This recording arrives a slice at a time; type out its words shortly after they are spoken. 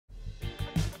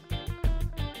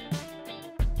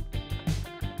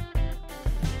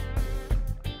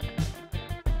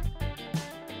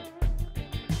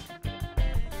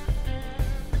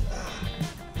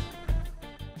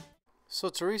So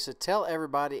Teresa, tell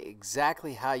everybody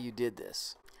exactly how you did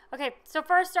this. Okay, so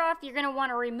first off, you're going to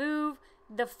want to remove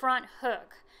the front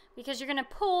hook because you're going to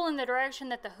pull in the direction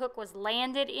that the hook was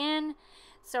landed in.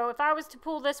 So if I was to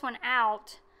pull this one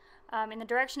out in the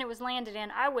direction it was landed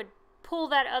in, I would pull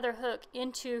that other hook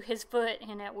into his foot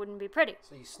and it wouldn't be pretty.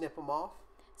 So you snip them off?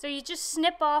 So you just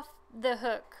snip off the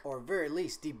hook. Or at very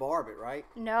least debarb it, right?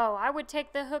 No, I would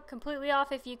take the hook completely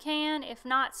off if you can. If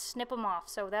not, snip them off.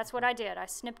 So that's what I did. I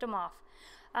snipped them off.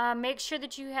 Make sure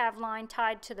that you have line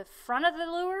tied to the front of the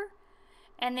lure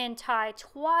and then tie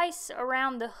twice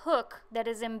around the hook that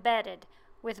is embedded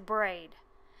with braid.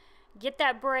 Get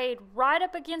that braid right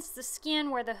up against the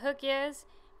skin where the hook is,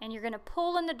 and you're going to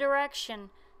pull in the direction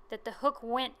that the hook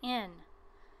went in.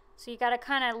 So you got to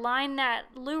kind of line that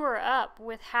lure up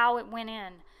with how it went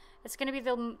in. It's going to be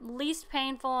the least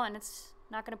painful, and it's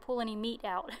not going to pull any meat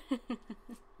out.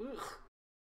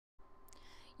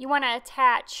 You want to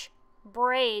attach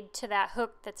braid to that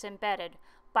hook that's embedded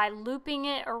by looping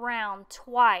it around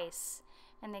twice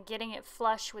and then getting it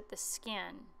flush with the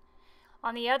skin.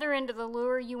 On the other end of the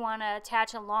lure, you want to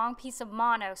attach a long piece of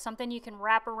mono, something you can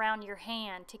wrap around your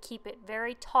hand to keep it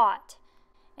very taut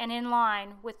and in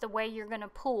line with the way you're going to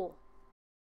pull.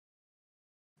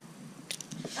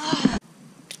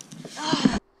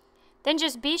 Then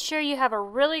just be sure you have a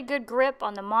really good grip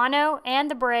on the mono and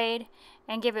the braid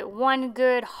and give it one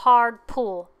good hard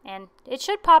pull, and it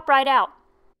should pop right out.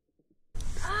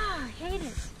 I hate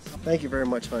it. Thank you very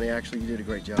much, honey. Actually, you did a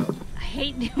great job. I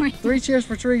hate doing it. 3 cheers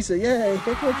for Teresa. Yay.